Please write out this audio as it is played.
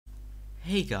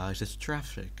Hey guys, it's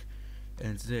Traffic,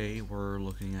 and today we're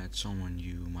looking at someone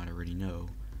you might already know,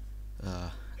 uh,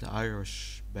 the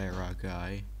Ayush Bera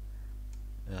guy.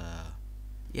 Uh,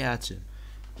 yeah, it's him.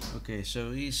 Okay, so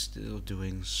he's still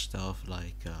doing stuff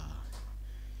like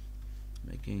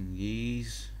making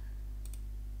these,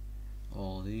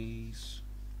 all these,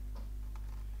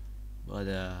 but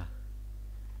I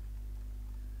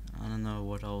don't know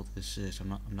what all this is.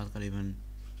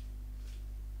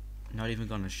 Not even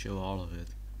gonna show all of it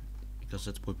because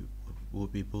that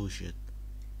would be bullshit.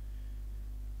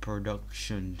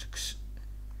 Production.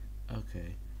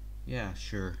 Okay. Yeah,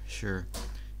 sure.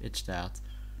 It's that.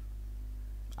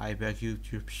 I beg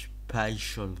YouTube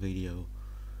special video.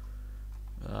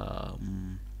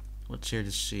 What's here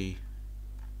to see?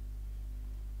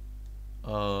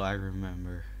 Oh, I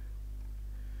remember.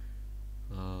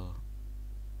 Oh,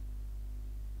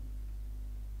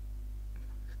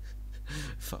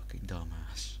 fucking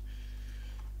dumbass.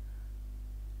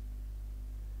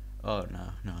 Oh no.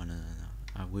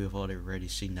 We've already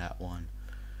seen that one.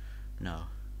 No.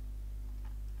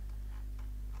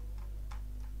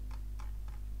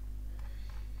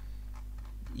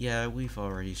 Yeah, we've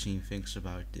already seen things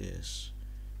about this,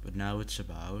 but now it's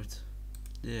about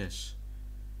this.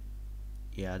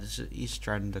 Yeah, he's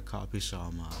trying to copy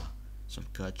some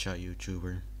gacha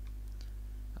YouTuber.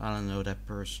 I don't know that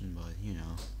person, but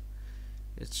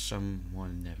it's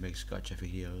someone that makes gacha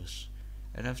videos,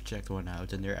 and I've checked one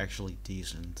out, and they're actually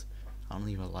decent. I don't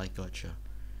even like gacha.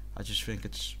 I just think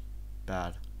it's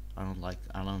bad. I don't like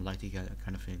the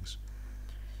kind of things.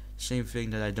 Same thing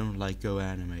that I don't like Go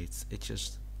Animate. It's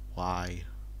just why?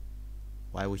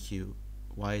 Why would you?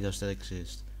 Why does that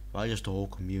exist? Why does the whole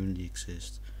community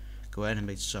exist? Go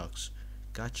Animate sucks.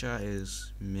 Gacha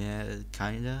is meh,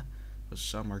 kinda, but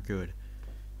some are good.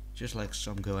 Just like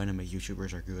some Go Animate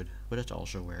YouTubers are good, but that's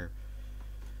also rare.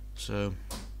 So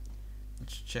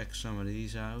let's check some of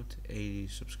these out. 80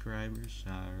 subscribers.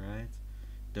 Alright.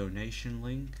 Donation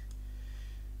link.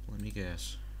 Let me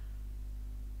guess.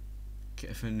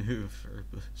 Kevin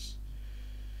Hoover's.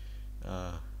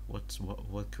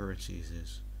 What currency is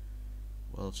this?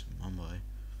 Well, it's in Mumbai.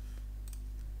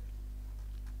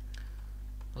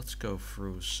 Let's go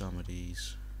through some of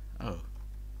these. Oh,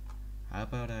 how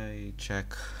about I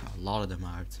check a lot of them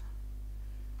out?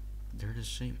 They're the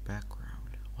same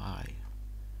background. Why?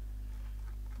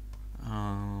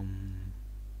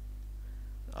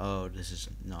 Oh, this is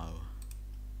no.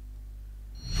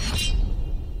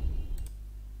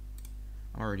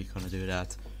 I'm already gonna do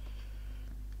that.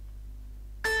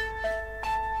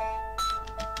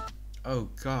 Oh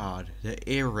God, the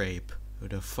ear rape,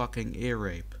 the fucking ear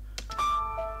rape.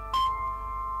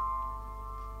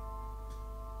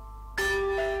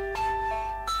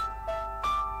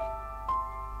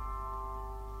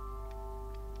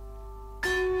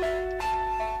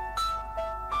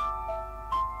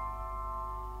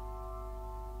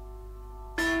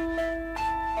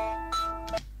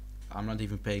 I'm not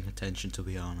even paying attention, to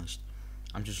be honest.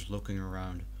 I'm just looking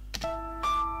around.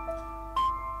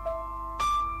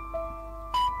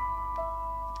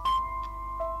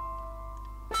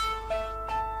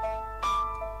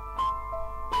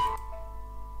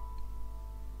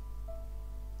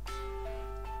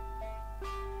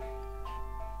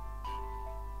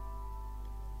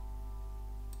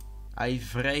 I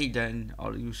pray then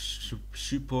all you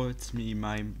support me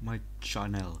my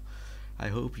channel. I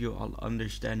hope you all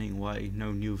understanding why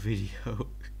no new video.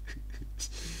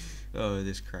 Oh,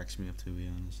 this cracks me up, to be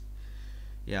honest.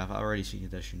 Yeah, I've already seen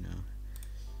it, as you know.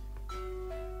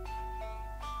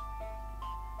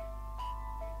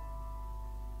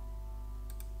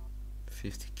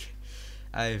 $50K.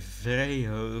 I very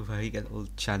hope I get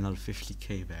old channel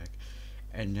 50K back,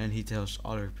 and then he tells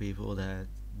other people that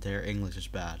their English is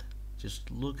bad.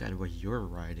 Just look at what you're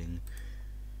writing,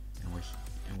 and what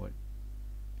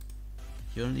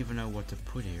you don't even know what to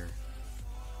put here.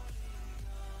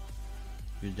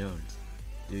 You don't,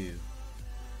 do you?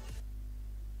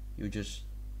 You just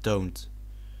don't.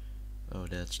 Oh,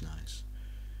 that's nice.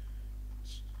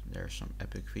 There are some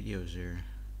epic videos here.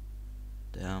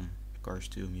 Damn, Cars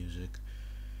 2 music.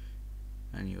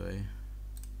 Anyway.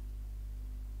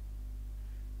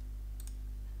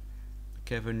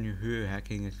 Kevin Hu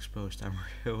hacking exposed. I'm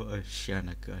real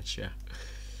Shana gotcha.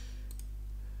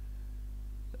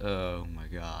 Oh my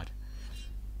God.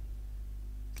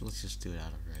 Let's just do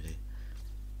that already.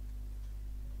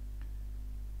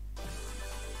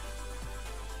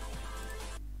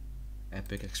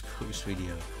 Epic exposed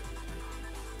video.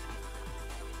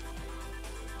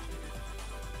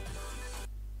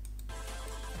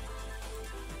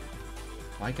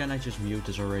 Why can't I just mute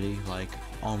this already? Like,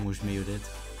 almost muted.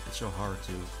 It's so hard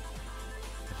to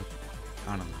have a,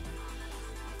 I don't know.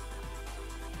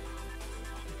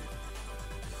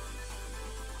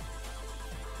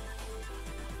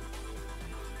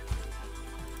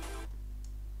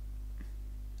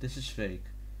 This is fake.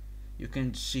 You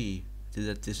can see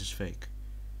that this is fake.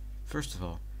 First of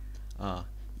all,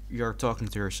 you're talking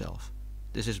to yourself.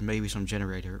 This is maybe some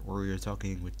generator, or you're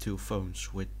talking with two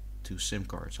phones with two SIM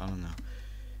cards. I don't know,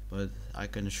 but I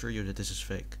can assure you that this is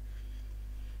fake.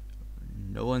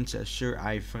 No one says sure.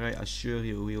 I assure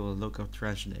you, we will look up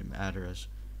transfer name address.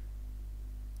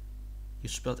 You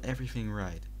spelled everything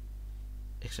right,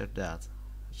 except that,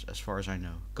 as far as I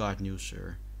know. God knew,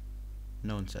 sir.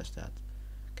 No one says that.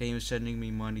 Can you sending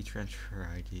me money transfer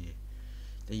ID?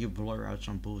 Then you blur out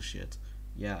some bullshit.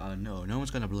 Yeah, no one's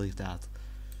gonna believe that.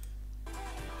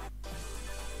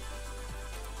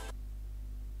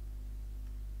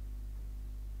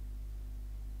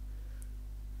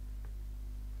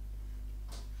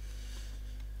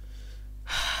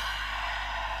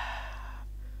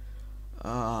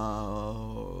 Oh,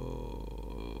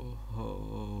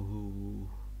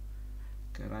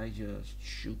 can I just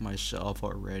shoot myself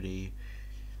already?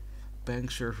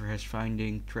 Bank server has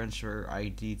finding transfer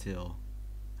ID detail.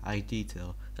 ID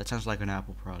detail. That sounds like an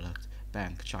Apple product.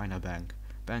 Bank, China Bank.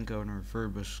 Bank owner,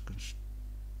 Verbus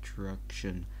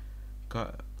Construction.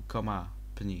 Comma,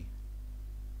 Penny.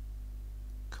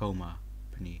 Coma,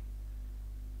 Penny.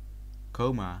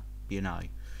 Coma, BNI.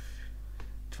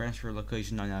 Transfer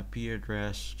location on IP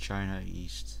address, China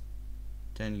East.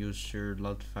 10 user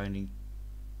lot finding.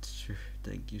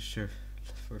 Thank you, sir.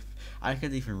 I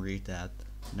can't even read that.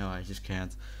 No, I just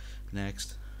can't.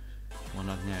 Next. Well,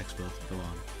 not next, but go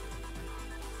on.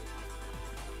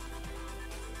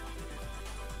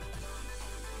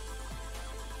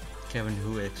 Kevin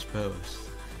Who exposed.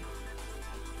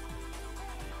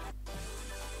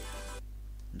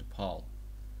 Nepal.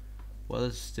 What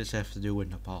does this have to do with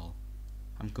Nepal?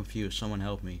 I'm confused. Someone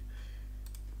help me.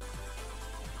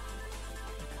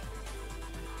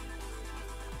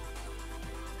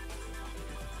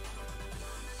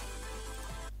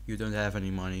 You don't have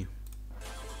any money.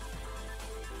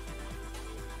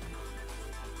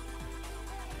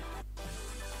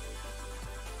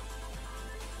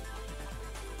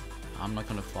 I'm not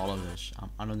gonna follow this.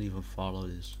 I don't even follow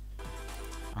this.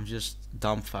 I'm just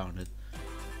dumbfounded.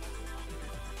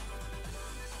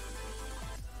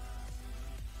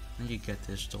 And you get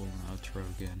this stolen outro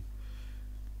again.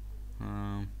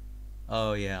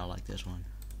 Oh yeah, I like this one.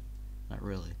 Not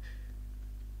really.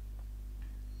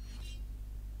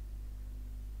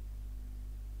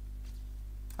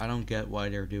 I don't get why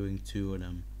they're doing two of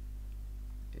them.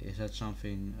 Is that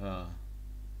something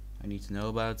I need to know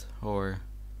about, or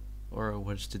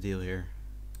what's the deal here?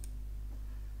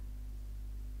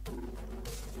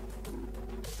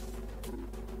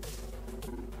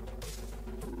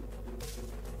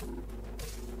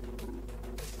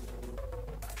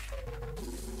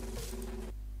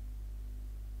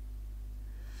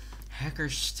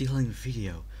 Hackers stealing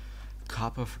video.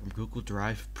 Copy from Google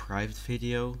Drive private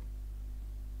video.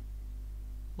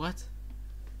 What?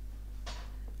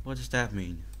 What does that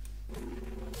mean?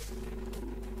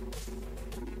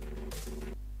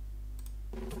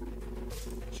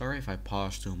 Sorry if I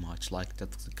pause too much, like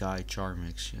that guy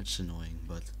Charmix. It's annoying,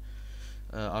 but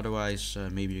otherwise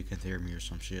maybe you can hear me or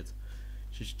some shit.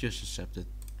 Just accept it.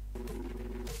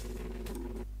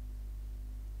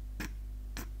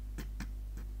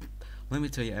 Let me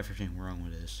tell you everything wrong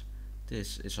with this.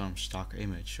 This is some stock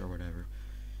image or whatever.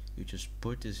 You just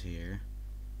put this here,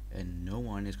 and no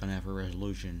one is gonna have a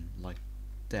resolution like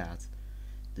that.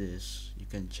 This, you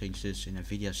can change this in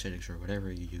NVIDIA settings or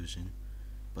whatever you're using,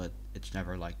 but it's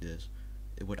never like this.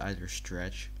 It would either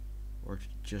stretch or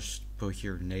just put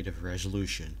your native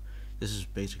resolution. This is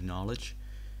basic knowledge,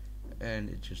 and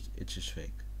it's just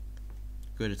fake.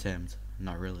 Good attempt,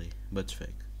 not really, but it's fake.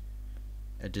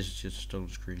 And this is just a stolen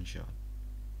screenshot.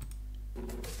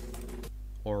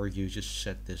 Or you just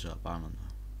set this up, I don't know.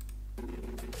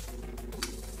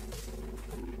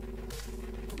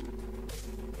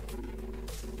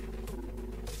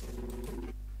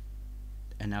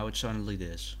 And now it's suddenly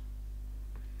this.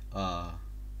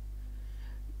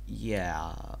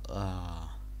 Yeah,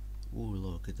 ooh,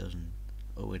 look, it doesn't,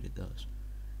 oh wait, it does.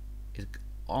 It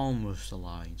almost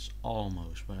aligns,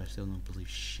 almost, but I still don't believe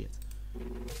shit.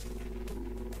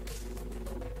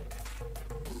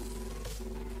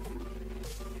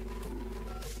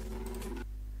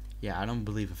 Yeah, I don't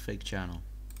believe a fake channel.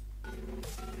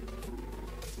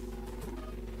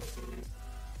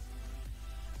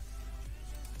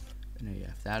 And there you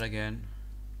have that again.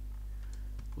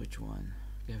 Which one?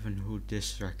 Kevin who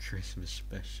dissed our Christmas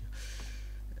special.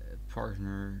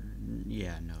 Partner,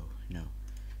 yeah, no.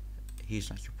 He's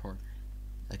not your partner.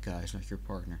 That guy's not your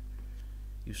partner.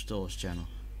 You stole his channel.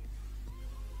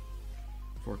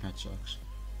 Fortnite sucks.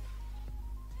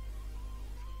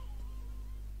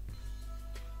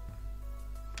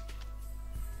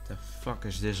 The fuck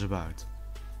is this about?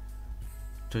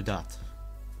 To that.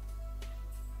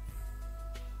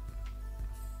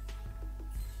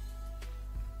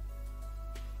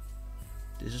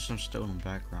 This is some stolen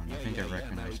background. I think I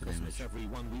recognize the image.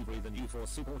 Everyone, we than you for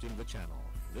supporting the channel.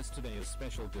 This today is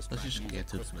special diss track Let's just get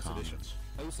to Christmas the comments. edition.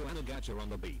 Also Anna Gadger on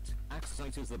the beat.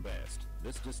 Axite is the best.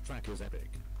 This diss track is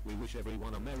epic. We wish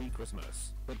everyone a Merry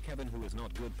Christmas. But Kevin who is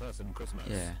not good person Christmas.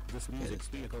 Yeah, This music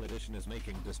vehicle edition is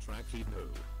making diss track Kevin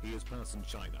who. He is person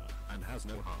China and has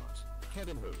no heart.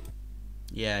 Kevin who.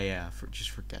 Yeah,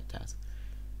 just forget that.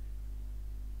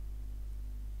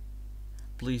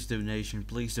 Please donation,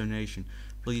 please donation,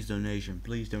 please donation,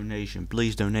 please donation,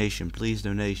 please donation, please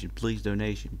donation, please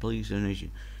donation, please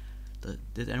donation.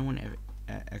 Did anyone ever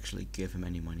actually give him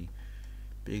any money?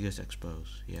 Biggest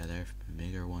expose. Yeah, there have been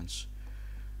bigger ones.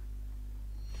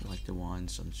 Like the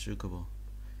ones on Tsukubo.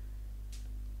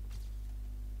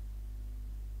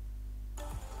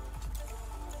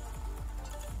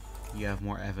 You have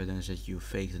more evidence that you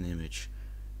faked an image.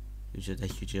 You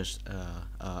just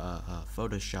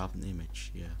photoshopped an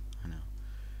image. Yeah, I know.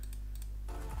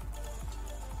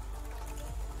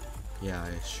 Yeah,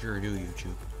 I sure do,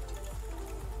 YouTube.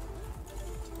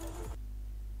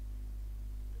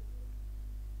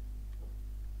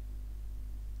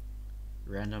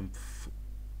 Random,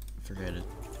 forget it.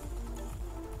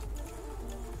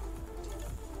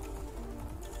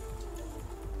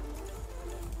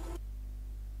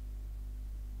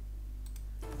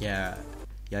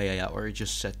 Yeah, or you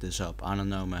just set this up. I don't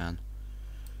know, man.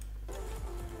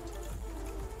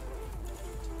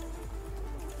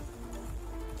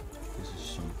 This is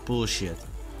some bullshit.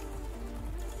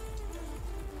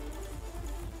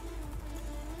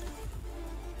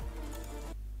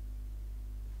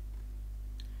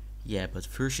 Yeah, but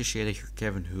first you say that you're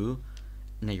Kevin who,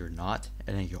 and then you're not,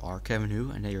 and then you are Kevin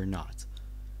who, and then you're not.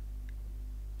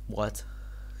 What?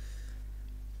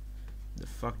 The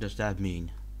fuck does that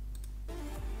mean?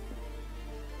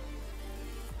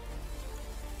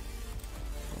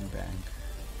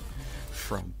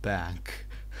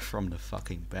 From the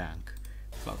fucking bank.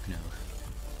 Fuck no.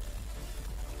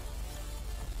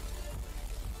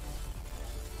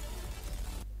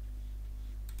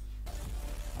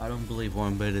 I don't believe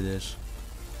one bit of this.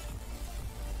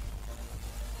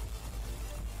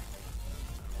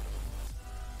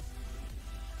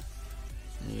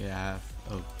 Then you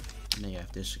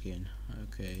have this again.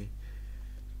 Okay.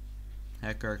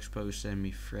 Hacker exposed, send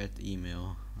me threat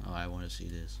email. Oh, I want to see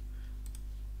this.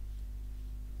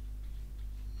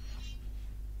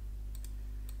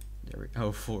 There we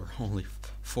go. Only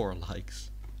 4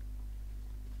 likes.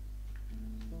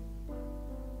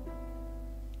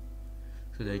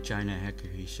 Today, China hacker,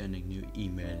 he's sending new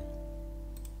email.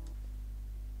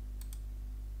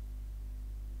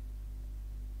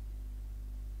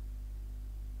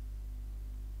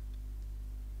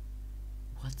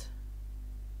 What?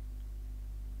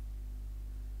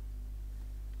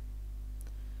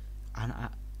 And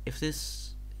if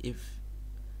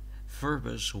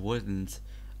Verbus wouldn't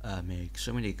make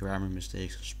so many grammar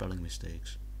mistakes and spelling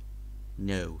mistakes,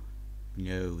 no,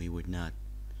 he would not.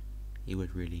 He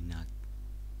would really not.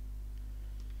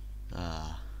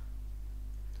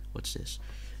 What's this?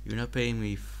 You're not paying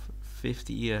me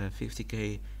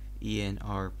 50k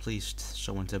ENR. Please,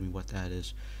 someone tell me what that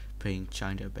is. Paying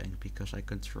China Bank because I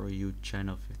control you.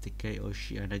 Channel 50k. Oh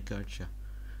shit, I gotcha.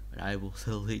 But I will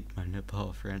delete my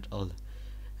Nepal friend. I'll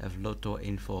have Lotto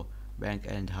info, bank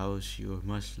and house. You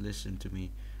must listen to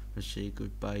me. But say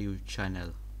goodbye, you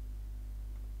channel.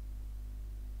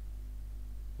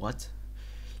 What?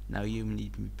 Now you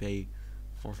need me pay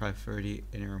 4530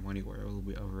 in our money, where I will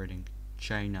be overriding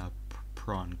China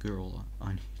prawn girl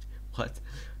on it. What?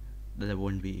 That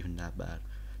wouldn't be even that bad.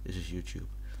 This is YouTube.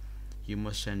 You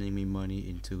must send me money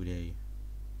in 2 days.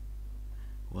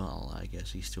 Well, I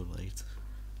guess he's too late.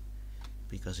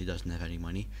 Because he doesn't have any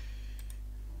money.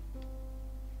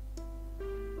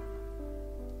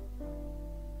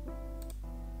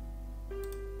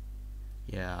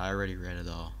 Yeah, I already read it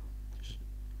all.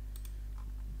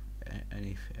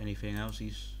 Anything else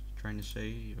he's trying to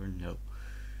say, or no?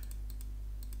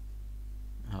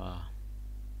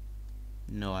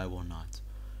 No, I will not.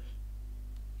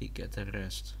 He get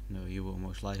arrested. No, you will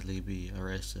most likely be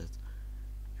arrested.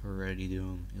 You're already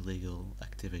doing illegal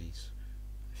activities,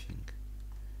 I think.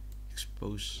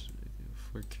 Expose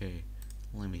 4K.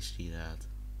 Let me see that.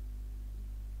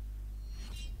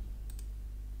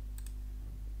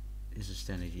 This is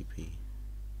 1080p.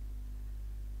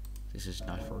 This is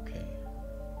not 4K.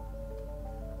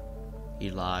 He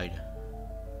lied.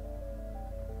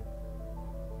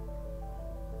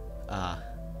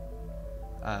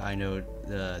 I know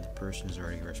the person is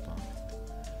already responded.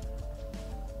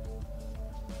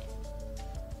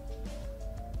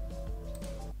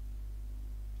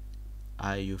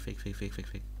 You fake.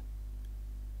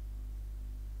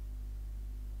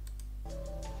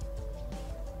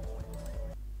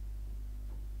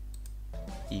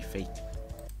 He fake.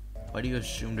 Why do you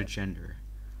assume the gender?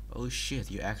 Oh shit,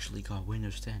 you actually got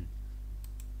Windows 10.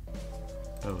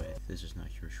 Oh wait, this is not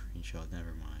your screenshot,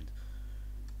 never mind.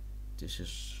 This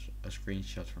is a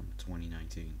screenshot from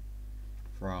 2019.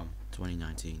 From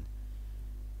 2019.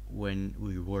 When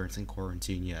we weren't in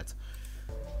quarantine yet.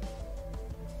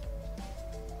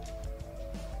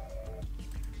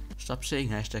 Stop saying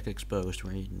hashtag exposed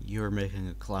when you're making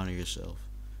a clown of yourself.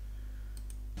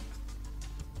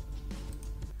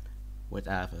 With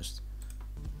Avast.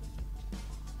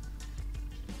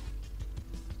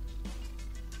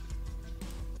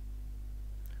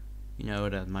 You know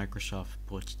that Microsoft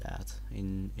puts that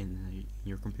in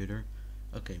your computer.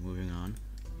 Okay, moving on.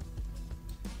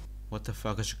 What the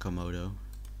fuck is a Komodo?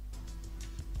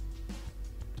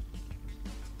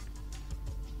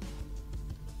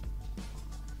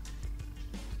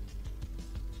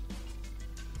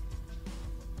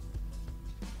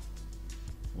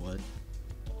 What?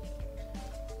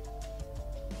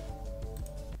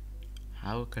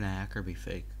 How can a hacker be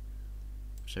fake?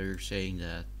 So you're saying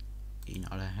that you're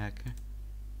not a hacker?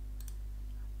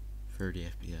 30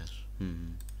 FPS.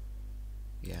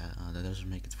 Yeah, that doesn't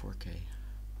make it 4K.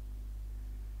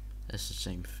 That's the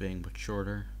same thing but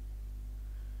shorter.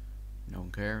 No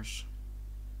one cares.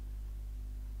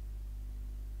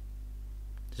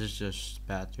 This is just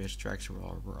bad tracks. We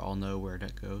all know where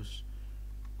that goes.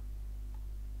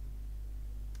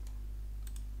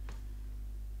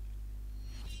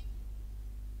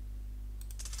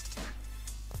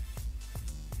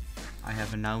 I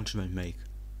have announcement make.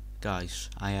 Guys,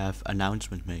 I have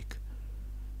announcement make.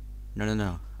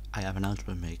 No. I have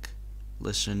announcement make.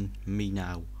 Listen me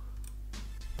now.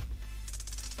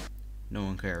 No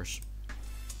one cares.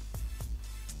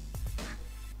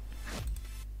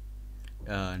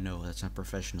 No, that's not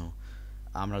professional.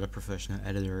 I'm not a professional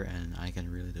editor and I can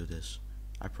really do this.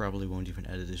 I probably won't even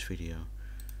edit this video.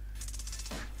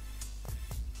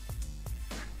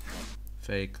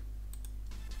 Fake.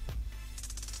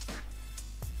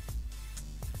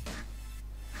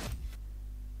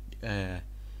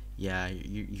 Yeah,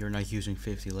 you're not using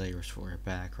 50 layers for a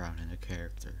background and a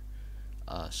character.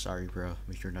 Sorry bro,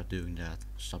 but you're not doing that.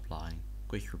 Stop lying.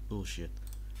 Quit your bullshit.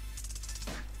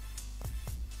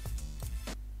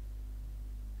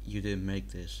 You didn't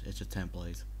make this, it's a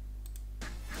template.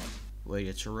 Wait,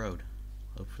 it's a road.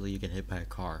 Hopefully you get hit by a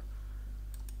car.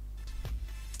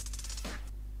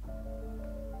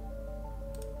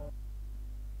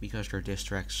 Because your diss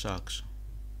track sucks.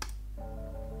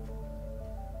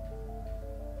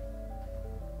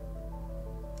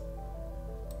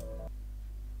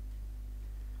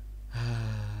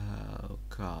 Oh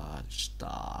god,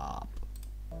 stop.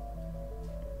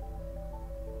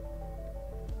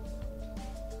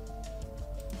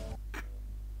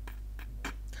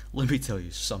 Let me tell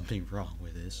you something wrong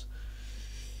with this.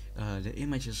 The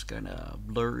image is kinda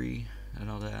blurry and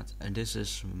all that, and this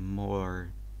is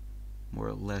more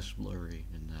or less blurry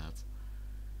than that.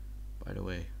 By the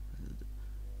way,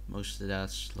 most of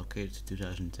that's located to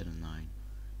 2010 and 9.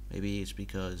 Maybe it's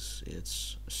because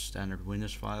it's standard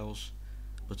Windows files,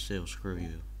 but still, screw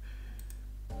you.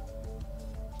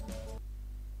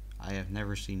 I have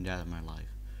never seen that in my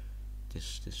life.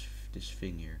 This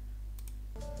thing here.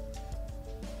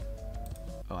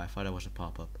 Oh, I thought it was a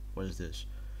pop-up. What is this?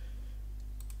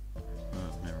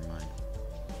 Oh, never mind.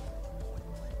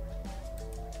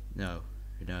 No,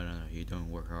 you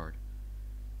don't work hard.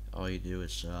 All you do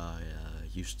is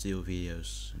you steal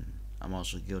videos, and I'm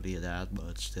also guilty of that,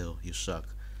 but still, you suck.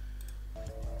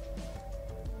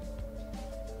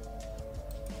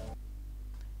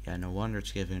 Yeah, no wonder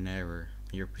it's giving an error.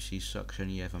 Your PC sucks and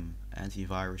you have an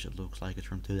antivirus that looks like it's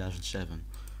from 2007.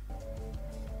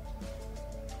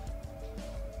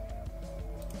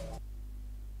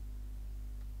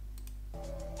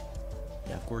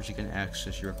 Yeah, of course you can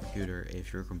access your computer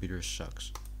if your computer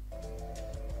sucks.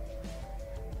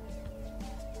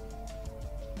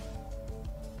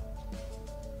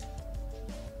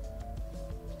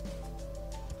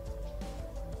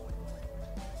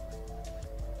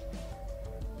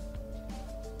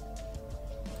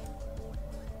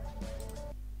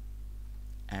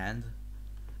 And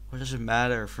what does it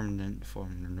matter from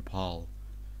Nepal?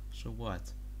 So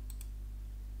what?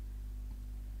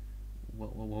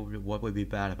 What would be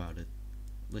bad about it?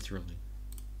 Literally.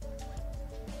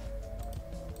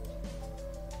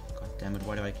 God damn it!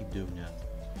 Why do I keep doing that?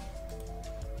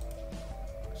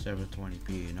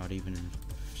 720p, not even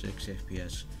 6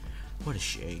 FPS. What a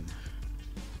shame.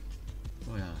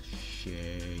 What a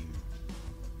shame.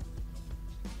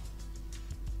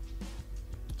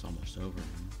 It's almost over,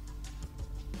 man.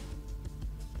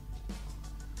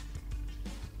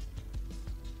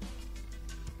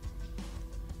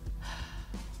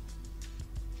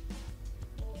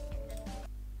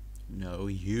 No,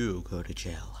 you go to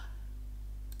jail.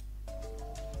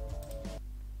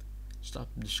 Stop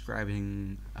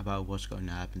describing about what's going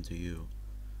to happen to you.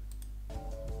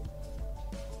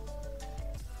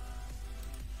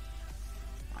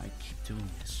 I keep doing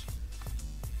this.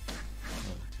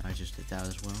 Oh, I just did that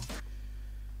as well.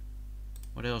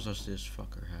 What else does this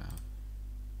fucker have?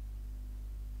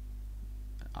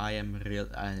 I am real.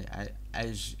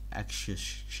 As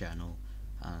Axios channel.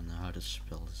 I don't know how to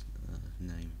spell his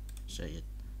name. Say it.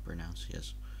 Pronounce,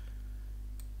 yes.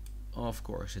 Of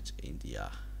course, it's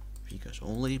India. Because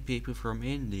only people from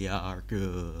India are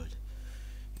good.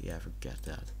 Yeah, forget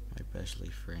that. My bestly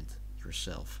friend.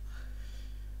 Yourself.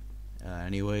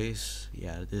 Anyways,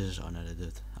 yeah, this is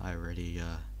unedited. I already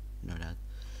know that.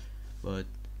 But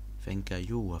thank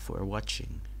you for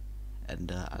watching.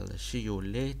 And I'll see you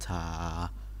later. I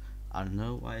don't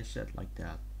know why I said like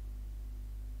that.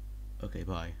 Okay,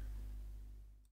 bye.